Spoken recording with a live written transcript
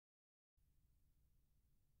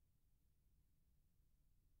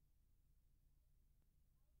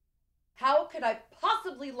How could I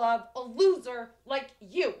possibly love a loser like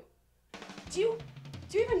you? Do you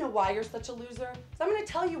even know why you're such a loser? So I'm gonna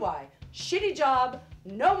tell you why. Shitty job,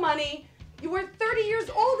 no money, you were 30 years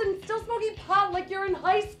old and still smoking pot like you're in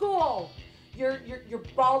high school. You're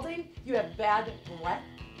balding, you have bad breath,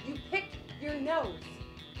 you pick your nose.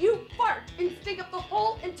 You fart and stink up the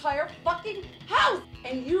whole entire fucking house.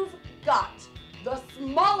 And you've got the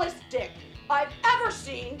smallest dick I've ever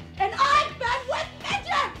seen, and I've been with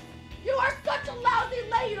midgets! You are such a lousy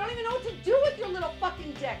lay, you don't even know what to do with your little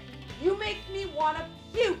fucking dick. You make me wanna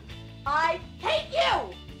puke. I hate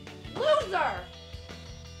you! Loser!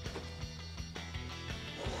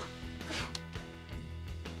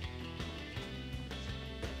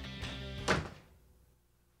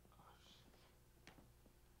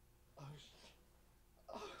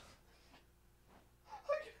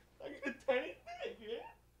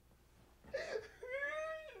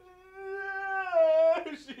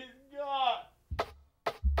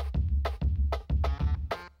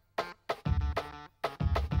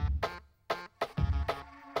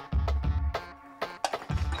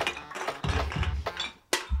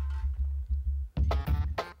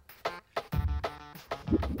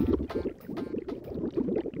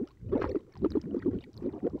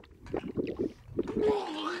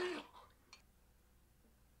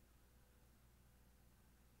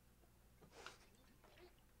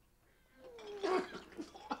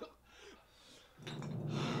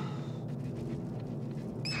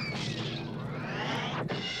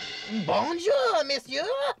 Bonjour, monsieur.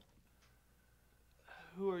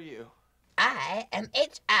 Who are you? I am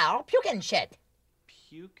H.R. Pukenshette.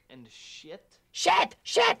 Puke and shit? Shit,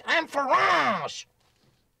 I'm French.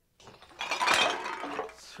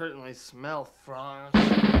 Certainly smell French.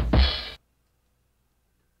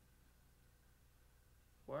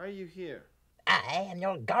 Why are you here? I am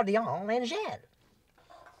your guardian angel.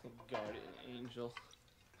 Guardian angel.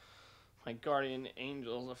 My guardian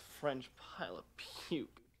angel's a French pile of puke.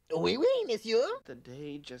 Oui, monsieur. The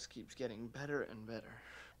day just keeps getting better and better.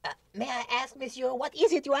 May I ask, monsieur, what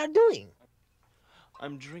is it you are doing?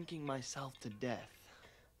 I'm drinking myself to death.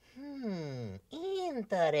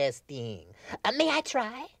 Interesting. May I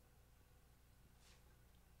try?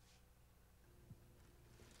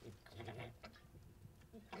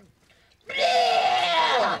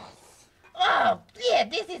 Oh, yeah,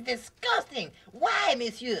 this is disgusting. Why,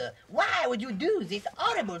 monsieur? Why would you do this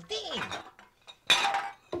horrible thing?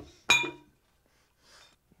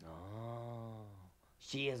 Oh,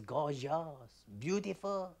 she is gorgeous,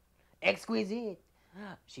 beautiful, exquisite.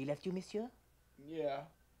 She left you, monsieur? Yeah.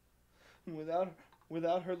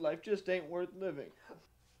 Without her, life just ain't worth living.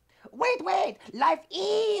 Wait, life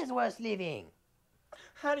is worth living.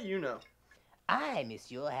 How do you know? I,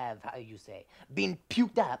 monsieur, have, how you say, been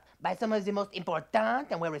puked up by some of the most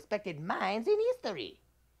important and well-respected minds in history.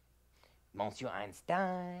 Monsieur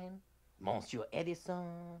Einstein, Monsieur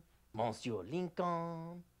Edison, Monsieur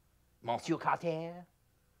Lincoln, Monsieur Carter.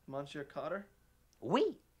 Monsieur Cotter?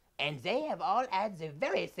 Oui, and they have all had the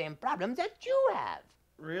very same problems that you have.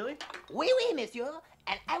 Really? Oui, monsieur,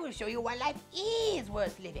 and I will show you why life is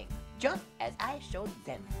worth living, just as I showed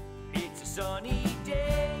them. It's a sunny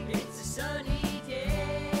day. It's a sunny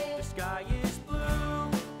day. The sky is blue.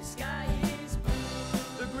 The sky is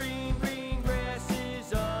blue. The green grass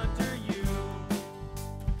is under you.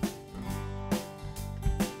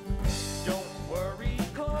 Don't worry,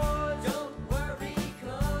 cause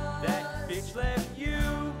that bitch left you.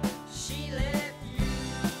 She left you.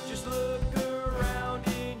 Just look around,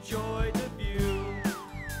 enjoy the view.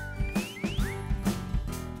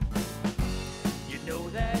 You know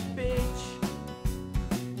that bitch,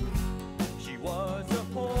 she was a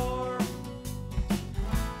whore.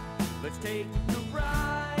 Let's take a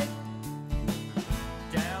ride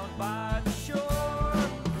down by the shore.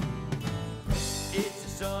 It's a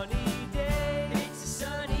sunny day. It's a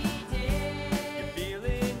sunny day. You're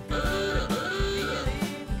feeling good.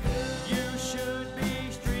 Feeling good. You should be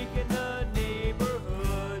streaking the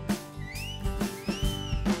neighborhood.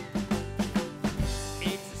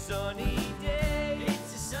 It's a sunny day.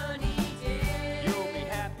 It's a sunny day. You'll be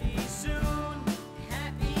happy soon.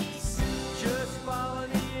 Happy soon. Just follow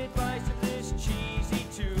the advice of this cheap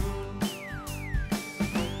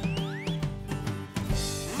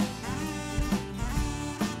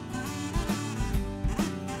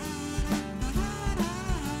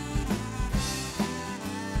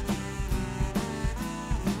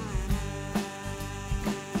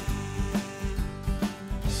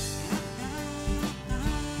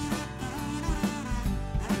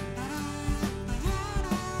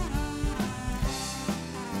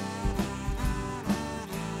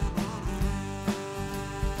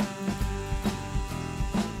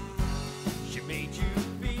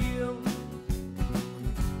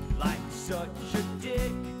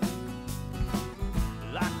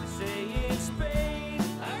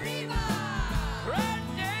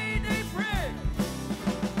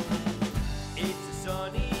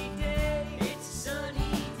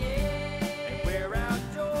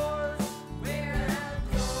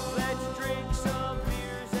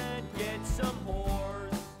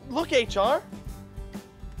Look, HR.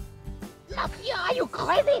 Monsieur, are you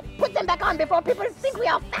crazy? Put them back on before people think we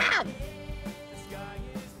are fags.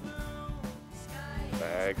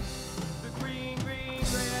 Bag. The green, green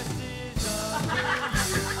grass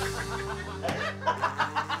is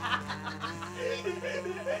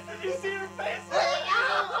Did you see her face?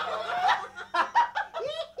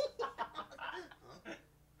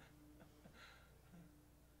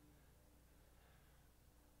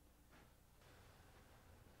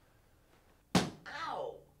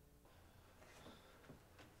 Ow.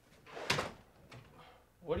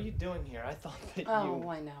 What are you doing here? I thought that Oh,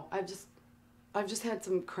 I know. I've just had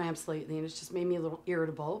some cramps lately, and it's just made me a little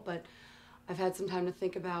irritable, but I've had some time to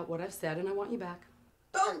think about what I've said, and I want you back.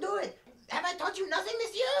 Don't do it. Have I taught you nothing,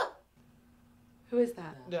 monsieur? Who is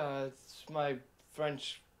that? It's my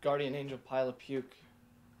French guardian angel pile of puke.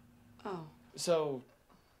 Oh, So,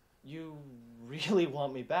 you really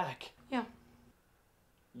want me back? yeah.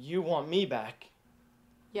 You want me back?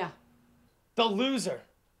 Yeah. The loser!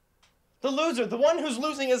 The loser! The one who's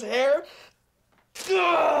losing his hair?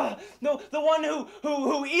 Ugh! No, the one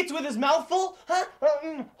who eats with his mouth full? Huh?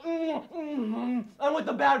 And with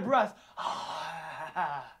the bad breath.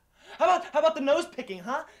 How about the nose picking,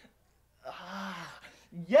 huh?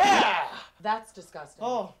 Yeah! That's disgusting.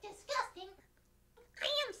 Oh, Disgusting. I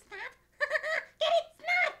am snot. Get it,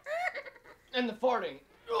 snot. and the farting.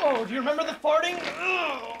 Oh, do you remember the farting?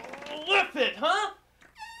 Ugh, lift it, huh?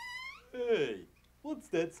 Hey, what's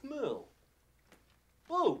that smell?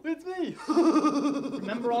 Oh, it's me.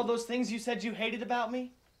 Remember all those things you said you hated about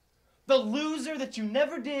me? The loser that you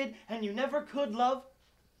never did and you never could love?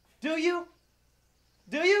 Do you?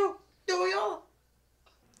 Do you? Do you?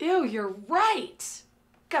 Ew, you're right.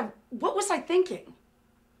 God, what was I thinking?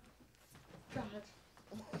 God.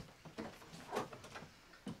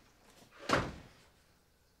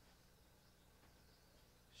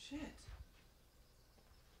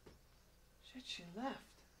 Shit, she left.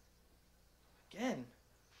 Again.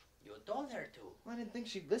 You told her to. I didn't think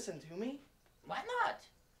she'd listen to me. Why not?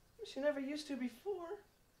 She never used to before.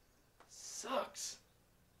 Sucks.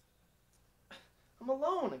 I'm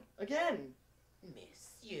alone again.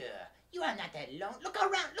 Monsieur, you are not alone. Look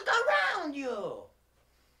around you.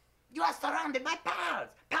 You are surrounded by pals.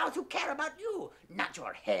 Pals who care about you. Not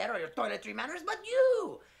your hair or your toiletry manners, but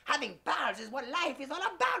you. Having pals is what life is all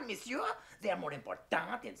about, monsieur. They are more important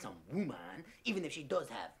than some woman, even if she does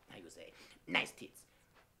have, how you say, nice tits.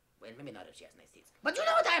 Well, maybe not if she has nice tits. But you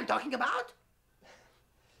know what I am talking about.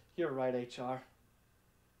 You're right, HR.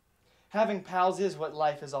 Having pals is what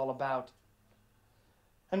life is all about.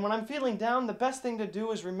 And when I'm feeling down, the best thing to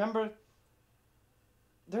do is remember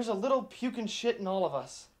there's a little Pukenshette in all of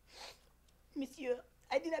us. Monsieur,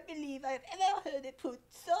 I do not believe I have ever heard it put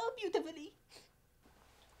so beautifully.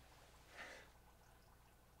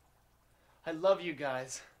 I love you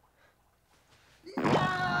guys. No!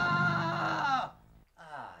 Ah,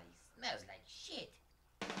 he smells like shit.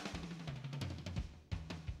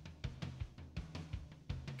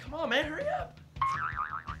 Come on, man, hurry up.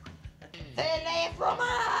 C'est les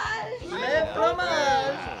fromages! Le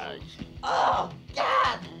fromage. Oh,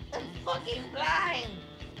 God! I'm fucking blind!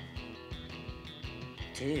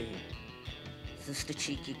 Dude, is this the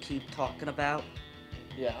cheek you keep talking about?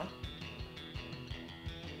 Yeah.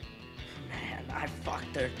 Man, I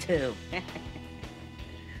fucked her too.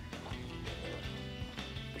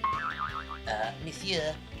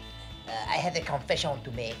 Monsieur, I have a confession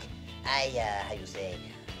to make. I, how you say,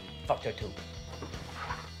 fucked her too.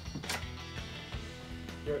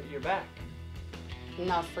 You're back.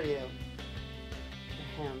 Not for you.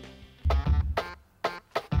 For him.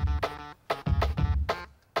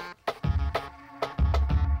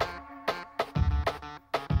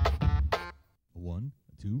 One,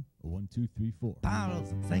 two, 1, 2, 3, 4.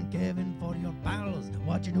 Pals, thank heaven for your pals.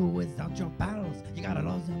 What you do without your pals? You gotta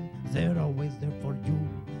love them, they're always there for you.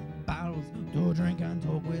 Pals, to drink and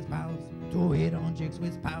talk with pals, to hit on chicks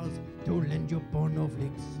with pals, to lend you porno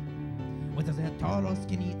flicks. Whether they're tall or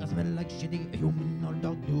skinny, or smell like shitty, a human or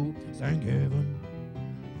dog do. Thank heaven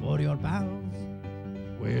for your pals.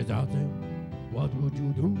 Without them, what would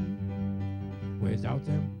you do? Without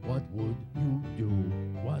them, what would you do?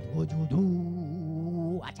 What would you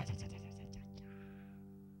do? Ah, cha, cha, cha, cha.